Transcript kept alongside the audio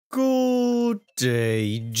Good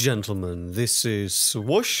day, gentlemen. This is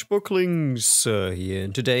SwashbucklingSir here,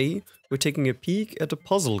 and today we're taking a peek at a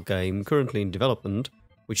puzzle game currently in development,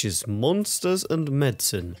 which is Monsters and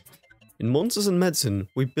Medicine. In Monsters and Medicine,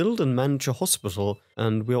 we build and manage a hospital,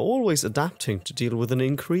 and we are always adapting to deal with an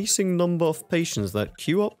increasing number of patients that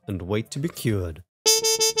queue up and wait to be cured.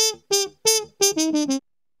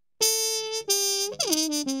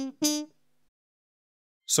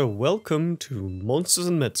 So welcome to Monsters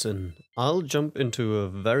and Medicine. I'll jump into a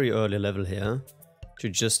very early level here to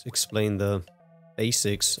just explain the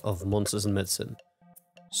basics of Monsters and Medicine.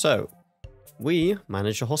 So, we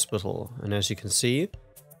manage a hospital, and as you can see,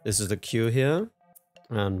 this is the queue here,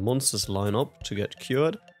 and monsters line up to get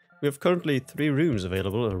cured. We have currently 3 rooms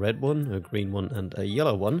available, a red one, a green one, and a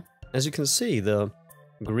yellow one. As you can see, the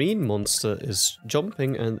green monster is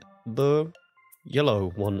jumping and the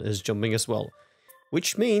yellow one is jumping as well.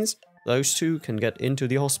 Which means those two can get into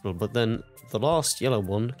the hospital, but then the last yellow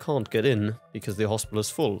one can't get in because the hospital is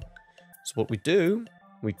full. So what we do,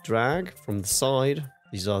 we drag from the side,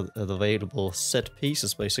 these are the available set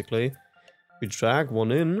pieces basically. We drag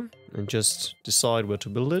one in and just decide where to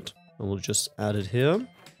build it, and we'll just add it here.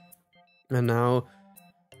 And now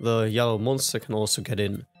the yellow monster can also get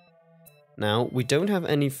in. Now, we don't have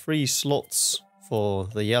any free slots for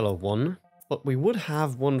the yellow one, but we would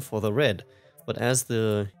have one for the red. But as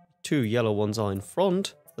the 2 yellow ones are in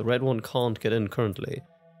front, the red one can't get in currently.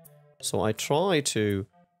 So I try to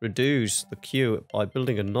reduce the queue by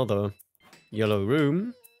building another yellow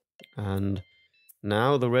room, and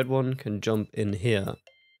now the red one can jump in here.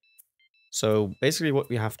 So basically what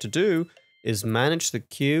we have to do is manage the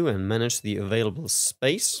queue and manage the available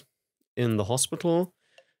space in the hospital,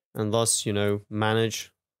 and thus,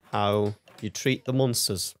 manage how you treat the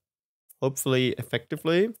monsters. Hopefully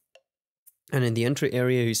effectively. And in the entry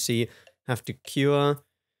area, you see, have to cure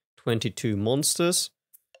 22 monsters.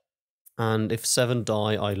 And if 7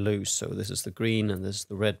 die, I lose. So this is the green and this is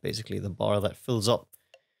the red, basically, the bar that fills up.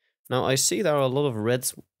 Now, I see there are a lot of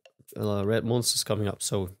red monsters coming up.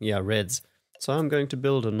 So, yeah, reds. So I'm going to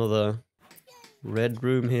build another red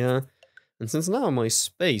room here. And since now my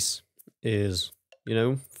space is,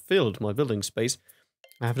 filled, my building space,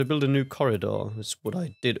 I have to build a new corridor. That's what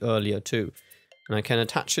I did earlier, too. And I can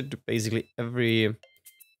attach it to basically every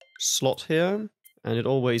slot here, and it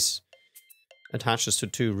always attaches to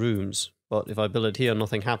 2 rooms. But if I build it here,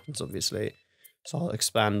 nothing happens, obviously. So I'll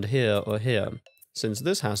expand here or here. Since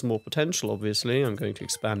this has more potential, obviously, I'm going to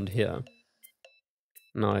expand here.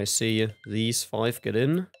 Now I see these 5 get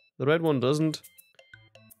in. The red one doesn't,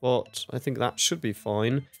 but I think that should be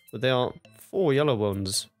fine. But there are 4 yellow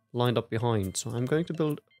ones lined up behind, so I'm going to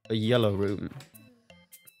build a yellow room.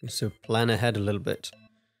 So plan ahead a little bit.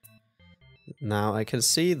 Now I can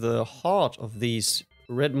see the heart of these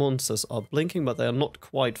red monsters are blinking, but they are not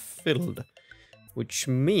quite filled. Which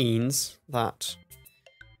means that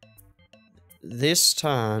this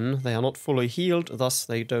turn they are not fully healed, thus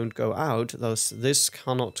they don't go out, thus this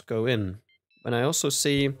cannot go in. And I also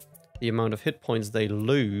see the amount of hit points they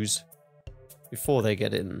lose before they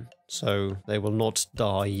get in. So they will not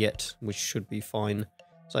die yet, which should be fine.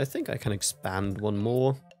 So I think I can expand one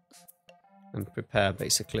more and prepare,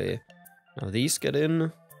 basically. Now these get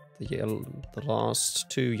in, the last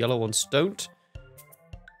 2 yellow ones don't.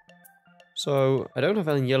 So I don't have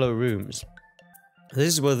any yellow rooms. This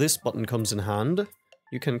is where this button comes in hand.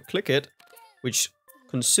 You can click it, which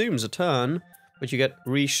consumes a turn, but you get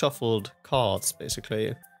reshuffled cards,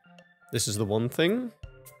 basically. This is the one thing.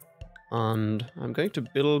 And I'm going to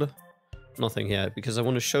build nothing here, because I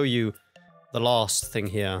want to show you the last thing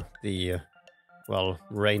here, the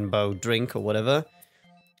rainbow drink or whatever.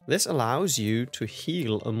 This allows you to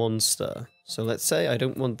heal a monster. So let's say I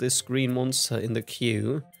don't want this green monster in the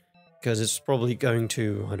queue, because it's probably going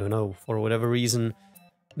to, I don't know, for whatever reason,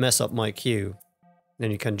 mess up my queue.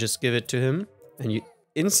 Then you can just give it to him, and you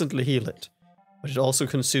instantly heal it. But it also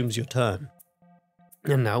consumes your turn.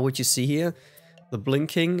 And now what you see here, the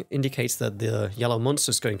blinking indicates that the yellow monster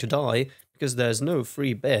is going to die, because there's no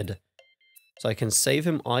free bed. So I can save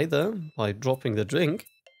him either by dropping the drink,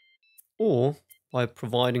 or by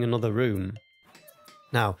providing another room.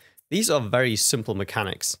 Now, these are very simple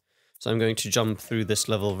mechanics, so I'm going to jump through this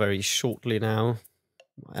level very shortly now,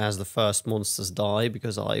 as the first monsters die,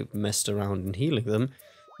 because I messed around in healing them.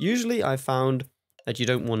 Usually I found that you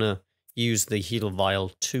don't want to use the heal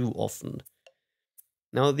vial too often.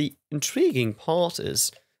 Now, the intriguing part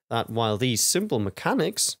is that while these simple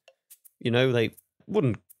mechanics, they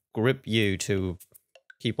wouldn't grip you to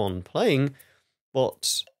keep on playing,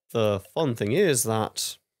 but the fun thing is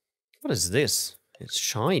that, what is this? It's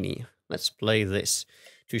shiny. Let's play this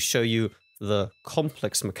to show you the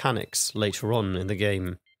complex mechanics later on in the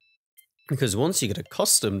game. Because once you get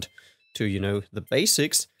accustomed to, you know, the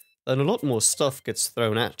basics, then a lot more stuff gets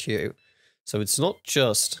thrown at you. So it's not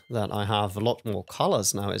just that I have a lot more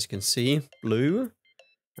colors now, as you can see. Blue,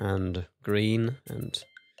 and green, and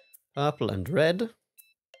purple, and red,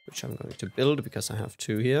 which I'm going to build because I have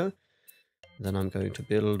 2 here. Then I'm going to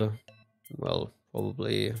build, well,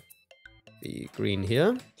 probably the green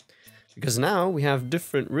here. Because now we have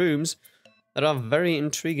different rooms that are very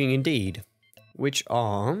intriguing indeed, which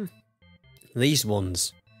are these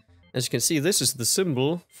ones. As you can see, this is the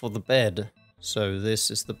symbol for the bed. So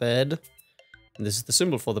this is the bed, and this is the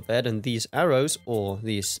symbol for the bed, and these arrows, or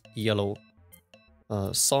these yellow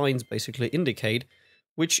signs, basically indicate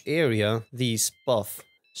which area these buff.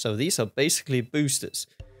 So these are basically boosters.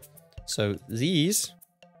 So these,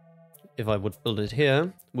 if I would build it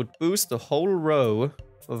here, would boost the whole row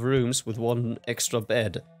of rooms with 1 extra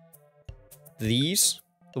bed. These,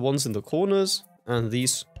 the ones in the corners, and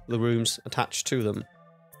these, the rooms attached to them.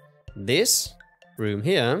 This room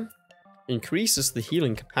here increases the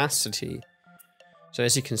healing capacity. So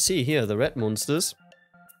as you can see here, the red monsters,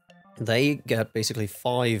 they get basically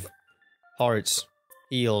 5 hearts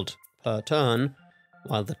healed per turn,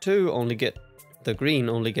 while the green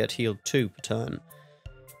only get healed 2 per turn.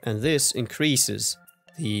 And this increases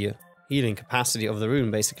the healing capacity of the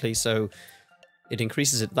room, basically, so it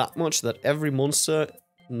increases it that much that every monster,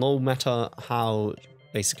 no matter how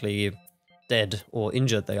basically dead or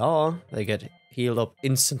injured they are, they get healed up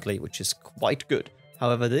instantly, which is quite good.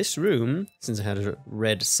 However, this room, since it had a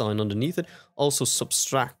red sign underneath it, also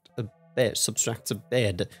subtracts a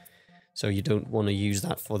bed, so you don't want to use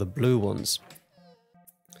that for the blue ones.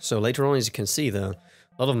 So later on, as you can see, a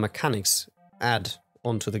lot of mechanics add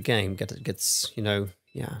onto the game, gets, you know,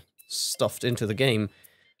 yeah, stuffed into the game.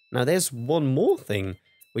 Now there's one more thing,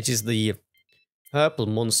 which is the purple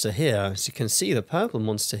monster here. As you can see, the purple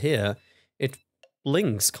monster here, it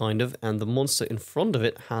blinks kind of, and the monster in front of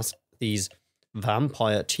it has these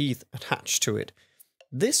vampire teeth attached to it.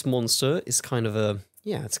 This monster is kind of a,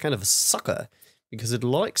 yeah, it's kind of a sucker, because it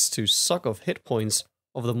likes to suck off hit points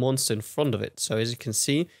of the monster in front of it. So as you can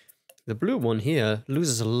see, the blue one here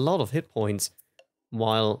loses a lot of hit points,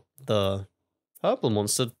 while the purple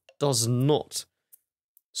monster does not.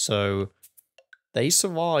 So they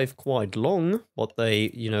survive quite long, but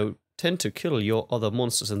they, you know, tend to kill your other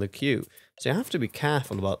monsters in the queue. So you have to be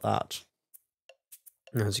careful about that.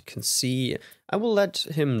 As you can see, I will let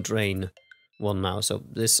him drain 1 now. So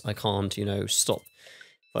this I can't, you know, stop.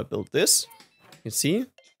 If I build this, you can see,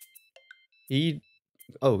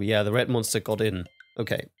 oh yeah, the red monster got in.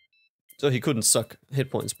 Okay, so he couldn't suck hit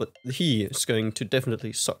points, but he is going to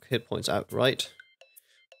definitely suck hit points out, right?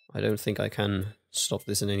 I don't think I can stop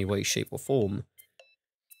this in any way, shape, or form.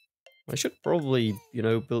 I should probably, you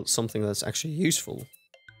know, build something that's actually useful.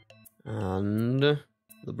 And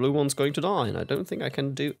the blue one's going to die, and I don't think I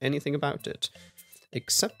can do anything about it.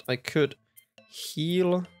 Except I could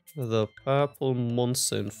heal the purple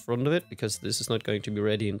monster in front of it, because this is not going to be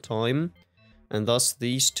ready in time. And thus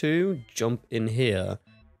these 2 jump in here.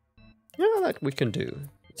 Yeah, that we can do.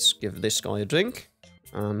 Let's give this guy a drink,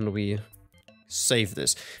 and we save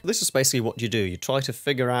this. This is basically what you do. You try to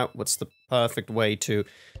figure out what's the perfect way to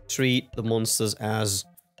treat the monsters as,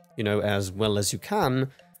 you know, as well as you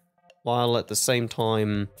can, while at the same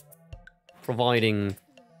time providing,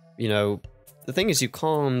 you know, the thing is you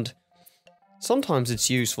can't, sometimes it's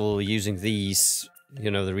useful using these, you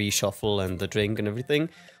know, the reshuffle and the drink and everything,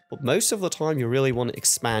 but most of the time you really want to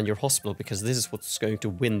expand your hospital, because this is what's going to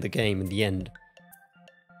win the game in the end.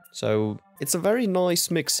 So it's a very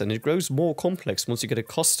nice mix, and it grows more complex once you get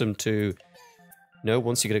accustomed to, you know,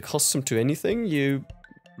 once you get accustomed to anything, you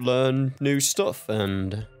learn new stuff,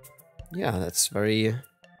 and yeah, that's very,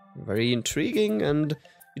 very intriguing, and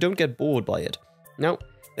you don't get bored by it. Now,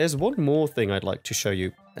 there's one more thing I'd like to show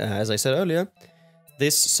you. As I said earlier,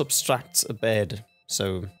 this subtracts a bed,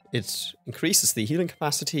 so it increases the healing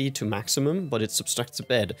capacity to maximum, but it subtracts a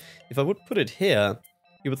bed. If I would put it here,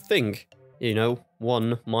 you would think, you know,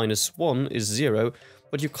 1 minus 1 is 0,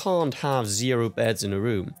 but you can't have 0 beds in a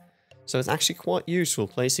room. So it's actually quite useful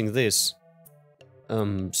placing this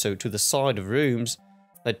so to the side of rooms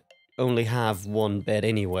that only have 1 bed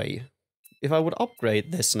anyway. If I would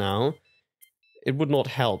upgrade this now, it would not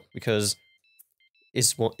help, because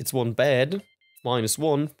it's 1 bed, minus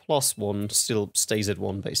 1 plus 1 still stays at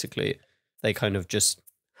 1, basically. They kind of just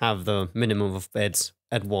have the minimum of beds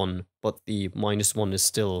at 1, but the minus 1 is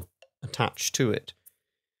still attached to it.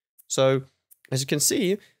 So, as you can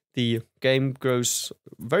see, the game grows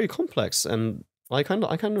very complex, and I kind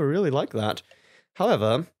of really like that.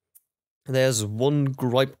 However, there's one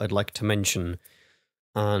gripe I'd like to mention,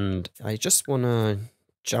 and I just want to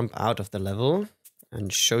jump out of the level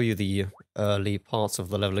and show you the early parts of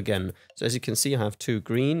the level again. So as you can see, I have 2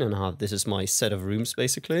 green, and this is my set of rooms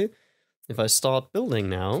basically. If I start building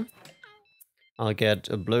now, I'll get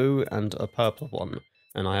a blue and a purple one,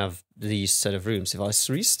 and I have these set of rooms. If I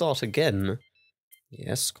restart again,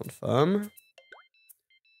 yes, confirm,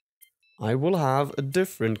 I will have a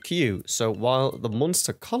different queue. So while the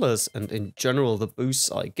monster colors and in general the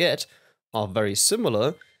boosts I get are very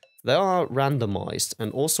similar, they are randomized,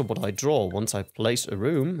 and also what I draw once I place a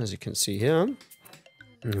room, as you can see here,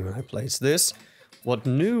 when I place this, what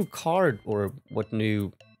new card or what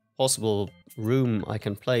new possible room I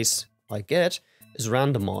can place I get is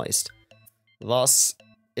randomized. Thus,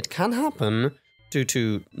 it can happen, due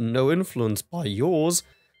to no influence by yours,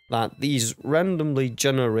 that these randomly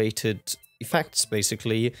generated effects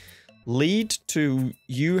basically lead to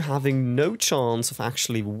you having no chance of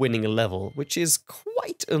actually winning a level, which is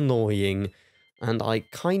quite annoying, and I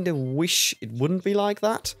kind of wish it wouldn't be like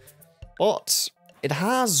that. But it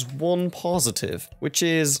has one positive, which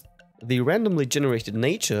is the randomly generated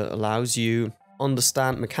nature allows you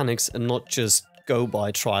understand mechanics and not just go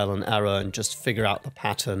by trial and error and just figure out the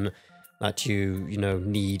pattern that you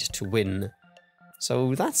need to win.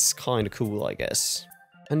 So that's kind of cool, I guess.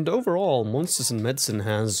 And overall, Monsters and Medicine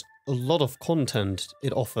has a lot of content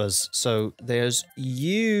it offers, so there's a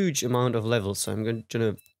huge amount of levels. So I'm going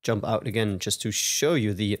to jump out again just to show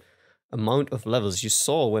you the amount of levels you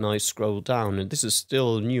saw when I scrolled down, and this is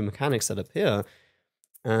still new mechanics that appear,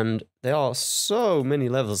 and there are so many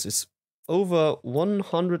levels. It's over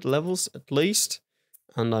 100 levels at least,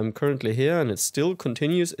 and I'm currently here and it still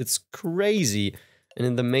continues. It's crazy. And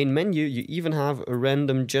in the main menu you even have a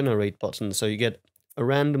random generate button, so you get a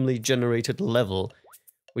randomly generated level,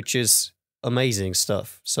 which is amazing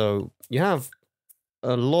stuff. So you have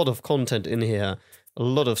a lot of content in here, a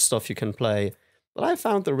lot of stuff you can play, but I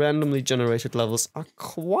found the randomly generated levels are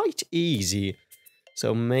quite easy.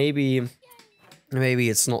 So maybe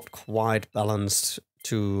it's not quite balanced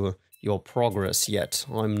to your progress yet.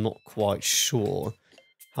 I'm not quite sure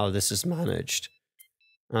how this is managed.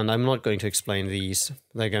 And I'm not going to explain these.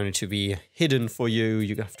 They're going to be hidden for you.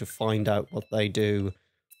 You have to find out what they do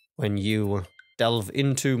when you delve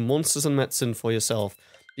into Monsters and Medicine for yourself.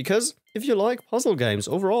 Because if you like puzzle games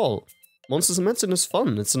overall, Monsters and Medicine is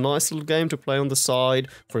fun. It's a nice little game to play on the side,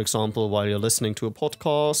 for example, while you're listening to a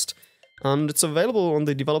podcast. And it's available on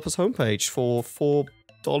the developer's homepage for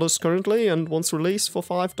 $4 currently, and once released for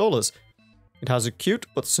 $5. It has a cute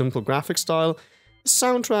but simple graphic style, a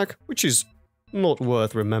soundtrack which is not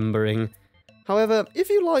worth remembering. However, if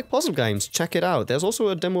you like puzzle games, check it out. There's also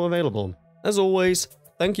a demo available. As always,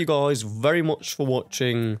 thank you guys very much for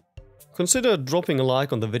watching. Consider dropping a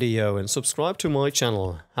like on the video and subscribe to my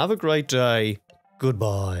channel. Have a great day.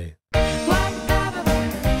 Goodbye.